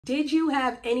Did you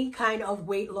have any kind of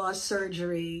weight loss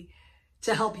surgery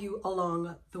to help you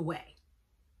along the way?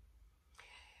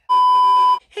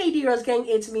 Hey D-Rose gang,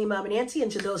 it's me, Mama Nancy,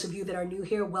 and to those of you that are new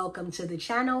here, welcome to the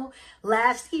channel.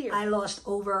 Last year, I lost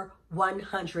over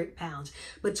 100 pounds,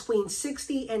 between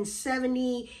 60 and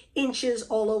 70 inches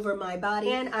all over my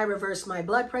body, and I reversed my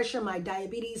blood pressure, my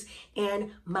diabetes,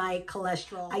 and my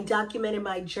cholesterol. I documented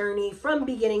my journey from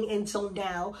beginning until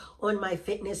now on my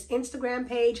fitness Instagram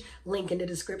page, link in the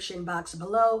description box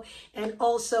below, and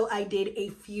also I did a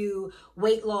few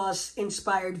weight loss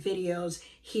inspired videos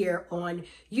here on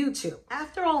YouTube.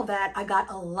 After all that, I got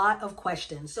a lot of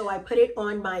questions, so I put it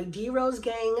on my D-Rose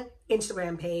Gang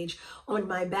Instagram page, on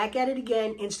my Back at It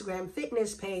Again Instagram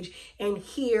fitness page, and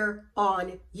here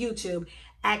on YouTube.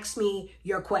 Ask me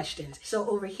your questions. So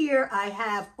over here, I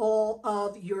have all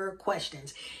of your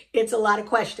questions. It's a lot of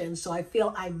questions, so I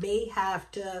feel I may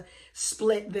have to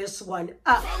split this one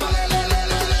up.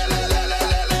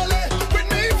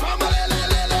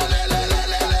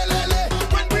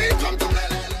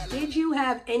 Did you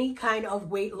have any kind of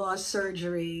weight loss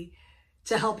surgery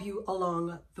to help you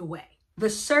along the way? The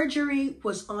surgery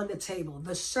was on the table.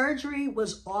 The surgery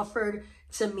was offered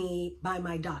to me by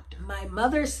my doctor. My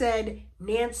mother said,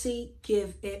 Nancy,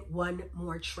 give it one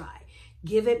more try.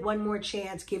 Give it one more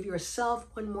chance. Give yourself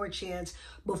one more chance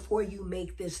before you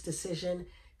make this decision,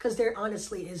 because there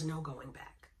honestly is no going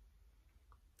back.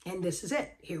 And this is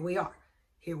it. Here we are.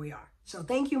 Here we are. So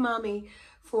thank you, Mommy,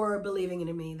 for believing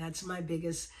in me. That's my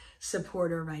biggest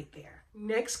supporter right there.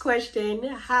 Next question,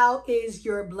 how is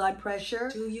your blood pressure?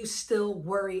 Do you still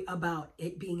worry about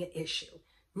it being an issue?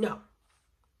 No,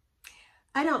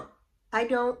 I don't. I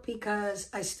don't, because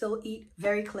I still eat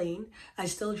very clean. I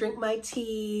still drink my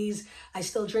teas. I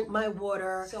still drink my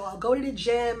water. So I'll go to the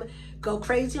gym, go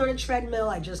crazy on a treadmill.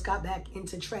 I just got back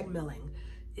into treadmilling.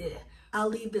 I'll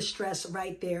leave the stress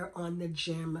right there on the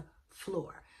gym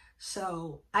floor.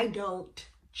 So I don't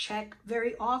check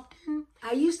very often.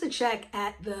 I used to check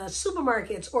at the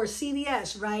supermarkets or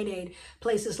CVS, Rite Aid,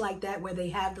 places like that where they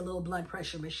have the little blood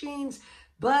pressure machines,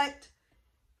 but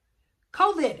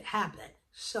COVID happened.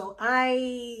 So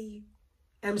I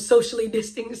am socially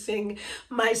distancing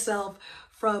myself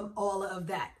from all of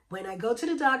that. When I go to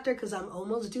the doctor, because I'm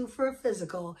almost due for a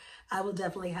physical, I will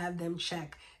definitely have them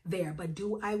check there. But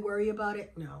do I worry about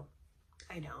it? No,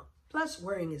 I don't. Plus,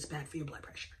 worrying is bad for your blood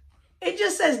pressure. It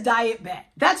just says diet bet.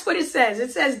 That's what it says.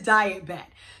 It says diet bet.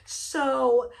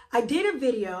 So I did a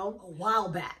video a while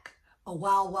back,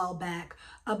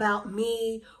 about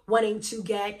me wanting to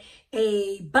get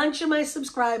a bunch of my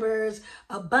subscribers,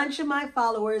 a bunch of my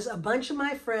followers, a bunch of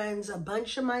my friends, a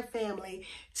bunch of my family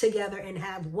together and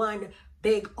have one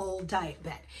big old diet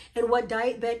bet. And what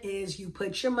diet bet is, you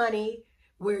put your money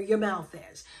where your mouth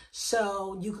is.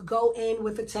 So you could go in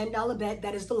with a $10 bet,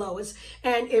 that is the lowest.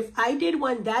 And if I did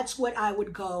one, that's what I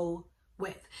would go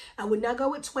with. I would not go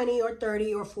with 20 or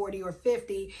 30 or 40 or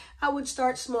 50. I would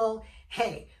start small.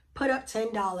 Hey, put up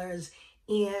 $10,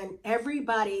 and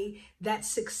everybody that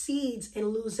succeeds in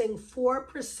losing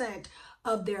 4%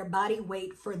 of their body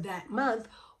weight for that month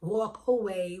walk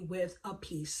away with a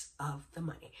piece of the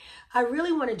money. I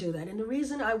really want to do that. And the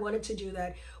reason I wanted to do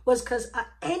that was because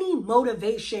any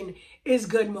motivation is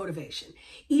good motivation.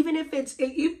 Even if it's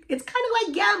kind of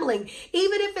like gambling.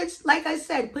 Even if it's, like I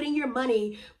said, putting your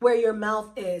money where your mouth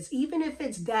is. Even if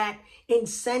it's that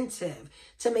incentive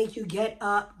to make you get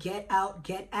up, get out,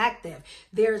 get active.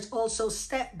 There's also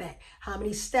step bet. How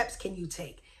many steps can you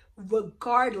take?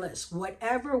 Regardless,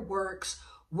 whatever works,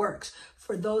 works.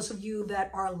 For those of you that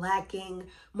are lacking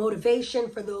motivation,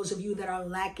 for those of you that are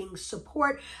lacking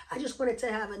support, I just wanted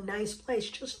to have a nice place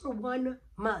just for 1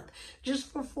 month, just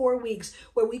for 4 weeks,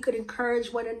 where we could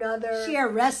encourage one another, share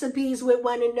recipes with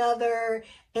one another,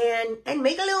 and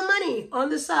make a little money on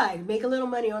the side,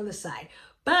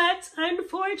 But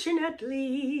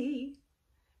unfortunately,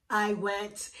 I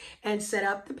went and set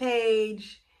up the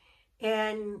page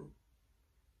and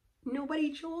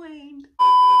nobody joined.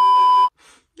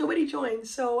 Nobody joined,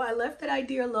 so I left that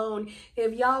idea alone.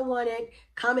 If y'all want it,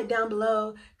 comment down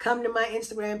below. Come to my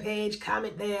Instagram page,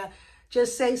 comment there.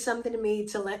 Just say something to me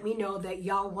to let me know that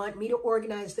y'all want me to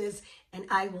organize this, and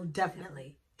I will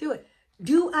definitely do it.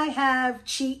 Do I have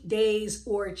cheat days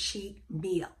or cheat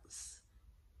meals?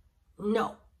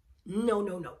 No.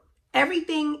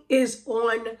 Everything is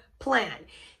on plan.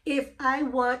 If I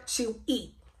want to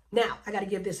eat. Now, I got to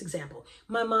give this example.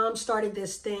 My mom started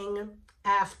this thing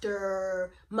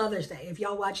after Mother's Day. If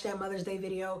y'all watched that Mother's Day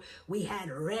video, we had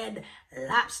red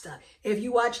lobster. If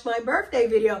you watched my birthday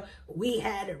video, we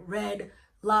had red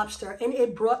lobster, and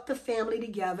it brought the family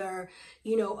together,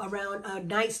 you know, around a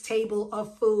nice table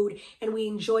of food, and we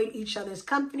enjoyed each other's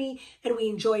company, and we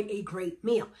enjoyed a great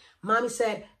meal. Mommy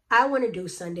said, I want to do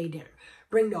Sunday dinner.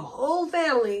 Bring the whole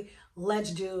family,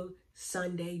 let's do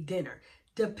Sunday dinner.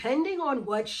 Depending on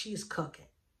what she's cooking,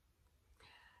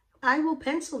 I will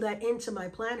pencil that into my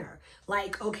planner.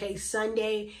 Like, okay,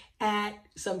 Sunday at,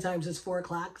 sometimes it's 4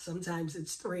 o'clock, sometimes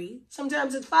it's 3,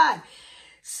 sometimes it's 5.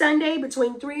 Sunday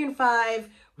between 3 and 5,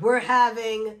 we're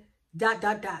having ...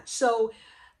 So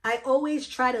I always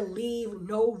try to leave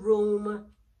no room,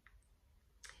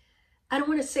 I don't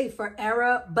want to say for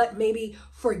error, but maybe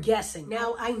for guessing.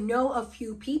 Now, I know a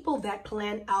few people that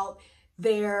plan out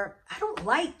their, I don't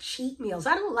like cheat meals.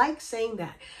 I don't like saying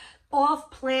that.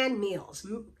 Off-plan meals.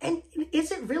 And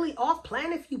is it really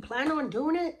off-plan if you plan on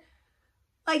doing it?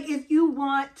 Like if you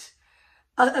want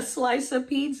a slice of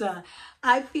pizza,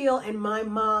 I feel, and my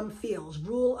mom feels,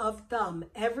 rule of thumb,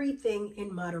 everything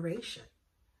in moderation.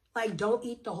 Like, don't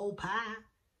eat the whole pie.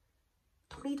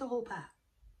 Don't eat the whole pie.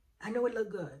 I know it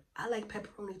looked good. I like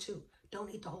pepperoni too.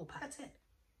 Don't eat the whole pie. That's it.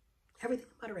 Everything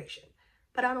in moderation.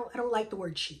 But I don't like the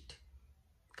word cheat,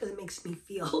 because it makes me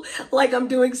feel like I'm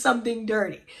doing something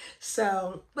dirty.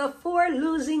 So before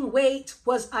losing weight,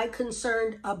 was I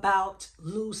concerned about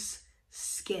loose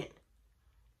skin?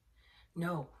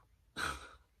 No.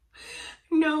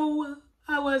 No,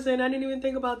 I wasn't. I didn't even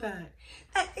think about that.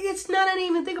 It's not, I didn't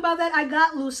even think about that. I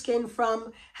got loose skin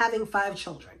from having 5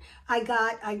 children. I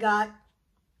got,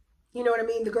 you know what I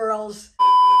mean? The girls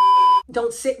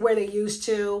don't sit where they used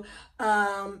to.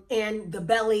 And the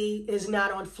belly is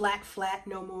not on flat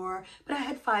no more. But I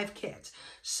had 5 kids.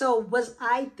 So was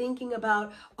I thinking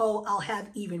about, oh, I'll have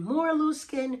even more loose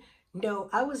skin? No,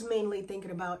 I was mainly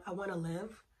thinking about, I want to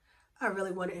live. I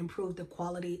really want to improve the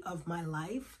quality of my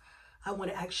life. I want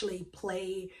to actually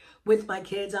play with my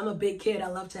kids. I'm a big kid. I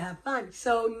love to have fun.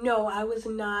 So no, I was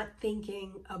not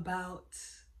thinking about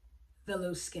the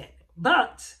loose skin.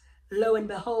 But lo and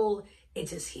behold,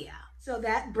 it is here. So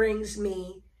that brings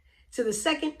me to the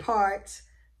second part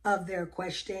of their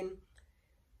question.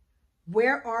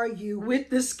 Where are you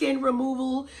with the skin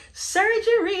removal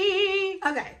surgery?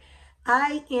 Okay,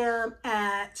 I am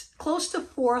at close to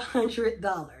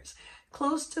 $400.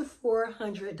 Close to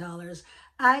 $400.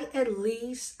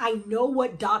 I know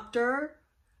what doctor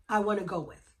I want to go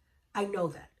with. I know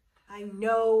that. I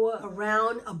know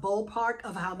around a ballpark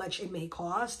of how much it may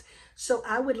cost. So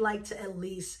I would like to at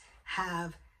least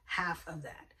have half of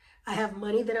that. I have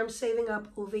money that I'm saving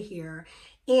up over here.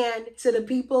 And to the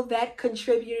people that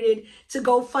contributed to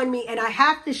GoFundMe, and I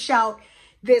have to shout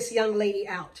this young lady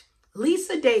out.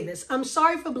 Lisa Davis, I'm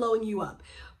sorry for blowing you up,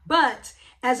 but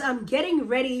as I'm getting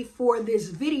ready for this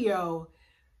video,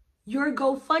 your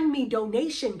GoFundMe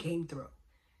donation came through.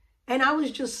 And I was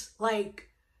just like,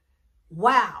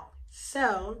 wow.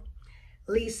 So,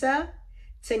 Lisa,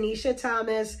 Tanisha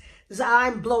Thomas,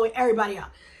 I'm blowing everybody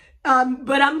up.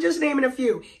 But I'm just naming a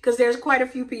few because there's quite a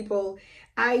few people.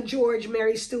 George,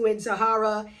 Mary Stewart,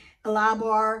 Zahara,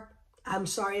 Alabar. I'm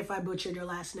sorry if I butchered your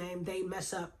last name. They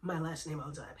mess up my last name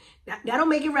all the time. Now, that don't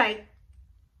make it right.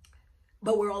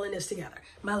 But we're all in this together.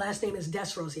 My last name is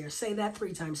Desrosiers. Say that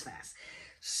 3 times fast.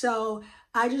 So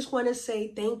I just want to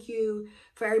say thank you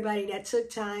for everybody that took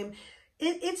time.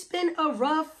 It's been a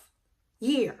rough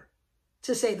year,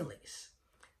 to say the least.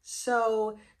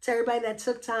 So to everybody that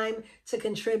took time to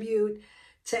contribute,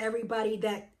 to everybody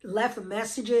that left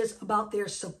messages about their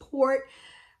support,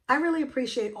 I really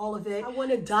appreciate all of it. I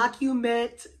want to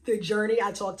document the journey.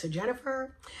 I talked to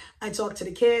Jennifer. I talked to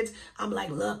the kids. I'm like,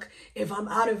 look, if I'm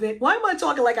out of it, why am I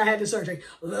talking like I had the surgery?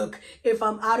 Look, if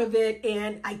I'm out of it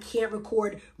and I can't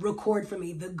record for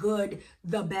me the good,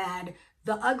 the bad,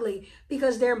 the ugly,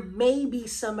 because there may be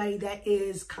somebody that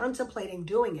is contemplating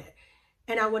doing it.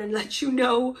 And I want to let you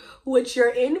know what you're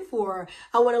in for.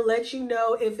 I want to let you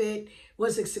know if it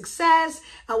was a success.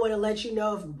 I want to let you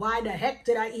know why the heck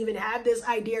did I even have this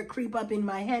idea creep up in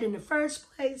my head in the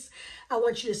first place. I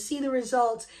want you to see the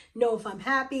results, know if I'm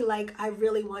happy. Like, I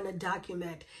really want to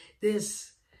document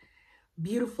this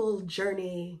beautiful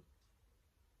journey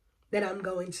that I'm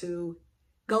going to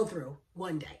go through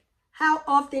one day. How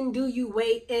often do you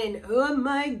weigh in? Oh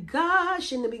my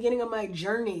gosh, in the beginning of my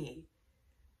journey.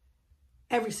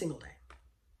 Every single day.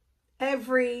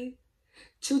 Every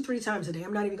 2-3 times a day.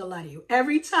 I'm not even gonna lie to you.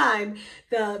 Every time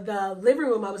the living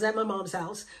room, I was at my mom's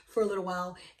house for a little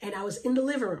while, and I was in the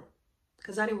living room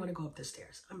because I didn't want to go up the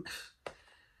stairs.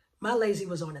 My lazy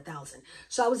was on 1,000.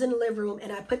 So I was in the living room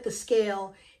and I put the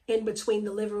scale in between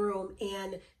the living room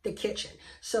and the kitchen.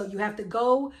 So you have to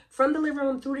go from the living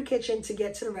room through the kitchen to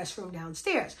get to the restroom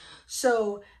downstairs.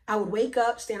 So I would wake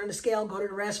up, stand on the scale, go to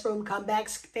the restroom, come back,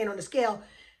 stand on the scale,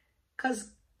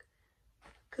 because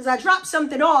I dropped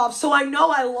something off, so I know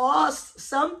I lost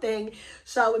something.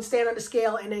 So I would stand on the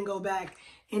scale and then go back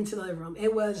into the living room.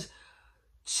 It was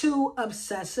too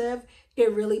obsessive.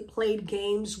 It really played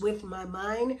games with my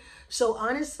mind. So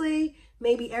honestly,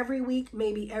 maybe every week,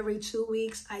 maybe every 2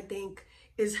 weeks, I think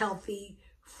is healthy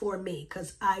for me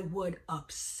because I would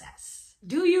obsess.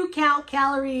 Do you count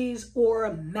calories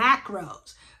or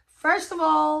macros? First of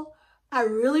all, I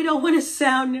really don't want to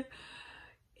sound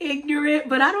ignorant,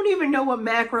 but I don't even know what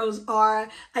macros are.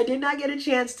 I did not get a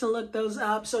chance to look those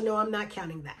up, so no, I'm not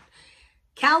counting that.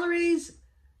 Calories,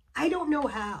 I don't know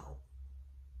how.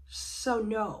 So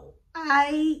no.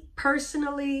 I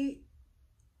personally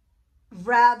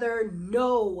rather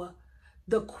know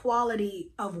the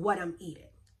quality of what I'm eating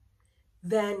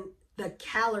than the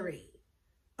calorie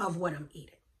of what I'm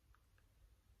eating.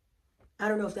 I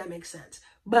don't know if that makes sense,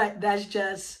 but that's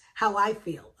just how I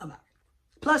feel about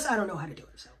it. Plus, I don't know how to do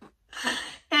it, so.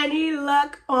 Any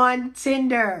luck on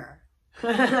Tinder?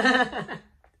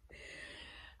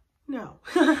 No.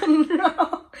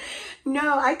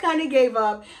 No, I kind of gave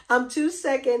up. I'm 2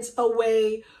 seconds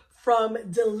away from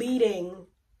deleting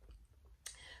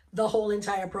the whole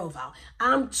entire profile.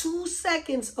 I'm 2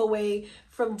 seconds away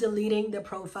from deleting the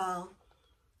profile.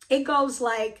 It goes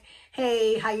like,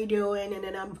 hey, how you doing? And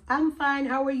then I'm fine,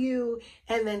 how are you?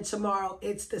 And then tomorrow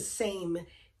it's the same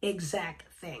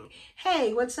exact thing.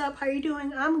 Hey, what's up? How you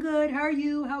doing? I'm good. How are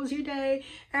you? How was your day?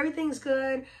 Everything's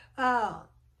good.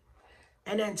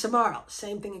 And then tomorrow,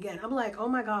 same thing again. I'm like, oh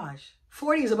my gosh,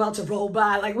 40 is about to roll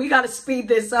by. Like, we got to speed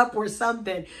this up or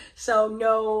something. So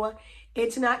no,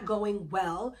 it's not going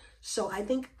well. So I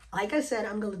think, like I said,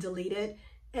 I'm going to delete it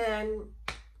and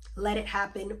let it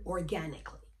happen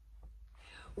organically.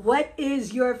 What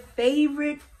is your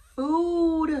favorite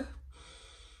food?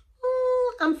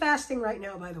 I'm fasting right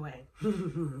now, by the way.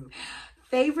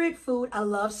 Favorite food, I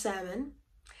love salmon.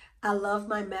 I love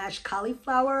my mashed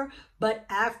cauliflower, but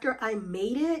after I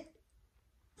made it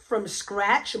from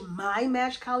scratch, my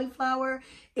mashed cauliflower,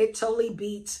 it totally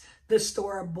beats the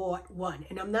store-bought one.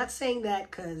 And I'm not saying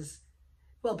that because,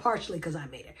 well, partially because I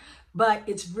made it, but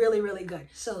it's really, really good.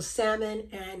 So salmon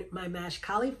and my mashed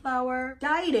cauliflower.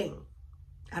 Dieting,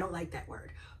 I don't like that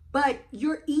word. But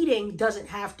your eating doesn't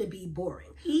have to be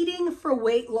boring. Eating for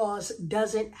weight loss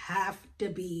doesn't have to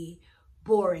be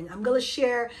boring. I'm going to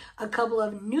share a couple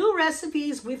of new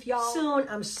recipes with y'all soon.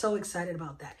 I'm so excited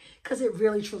about that because it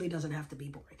really, truly doesn't have to be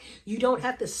boring. You don't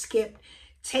have to skip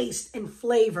taste and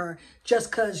flavor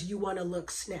just because you want to look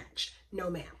snatched.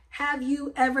 No, ma'am. Have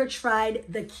you ever tried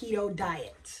the keto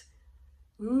diet?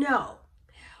 No.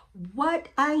 What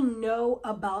I know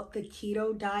about the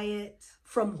keto diet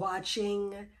from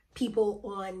watching people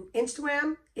on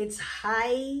Instagram, it's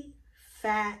high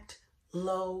fat,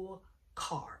 low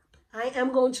carb. I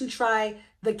am going to try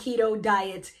the keto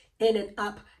diet in an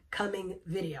upcoming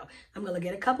video. I'm going to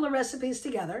get a couple of recipes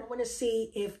together. I want to see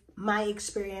if my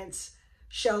experience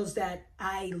shows that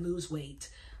I lose weight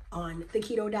on the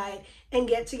keto diet and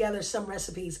get together some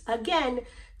recipes again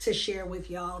to share with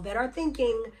y'all that are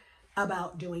thinking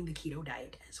about doing the keto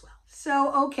diet as well.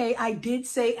 So, okay, I did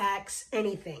say ask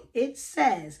anything. It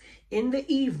says, in the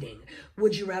evening,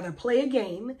 would you rather play a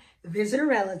game, visit a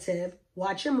relative,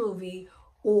 watch a movie,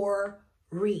 or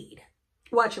read?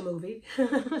 Watch a movie.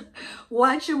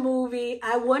 Watch a movie.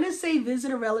 I want to say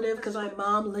visit a relative because my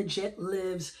mom legit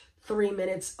lives 3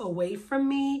 minutes away from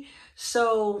me.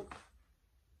 So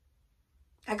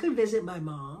I could visit my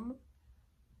mom,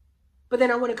 but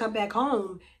then I want to come back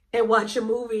home and watch a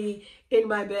movie in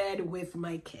my bed with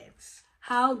my kids.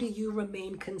 How do you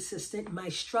remain consistent? My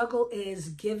struggle is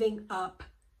giving up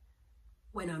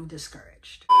when I'm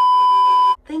discouraged.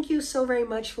 Thank you so very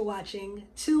much for watching.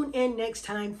 Tune in next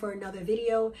time for another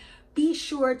video. Be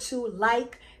sure to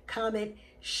like, comment,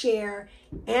 share,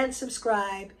 and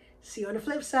subscribe. See you on the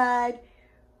flip side.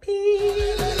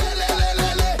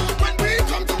 Peace.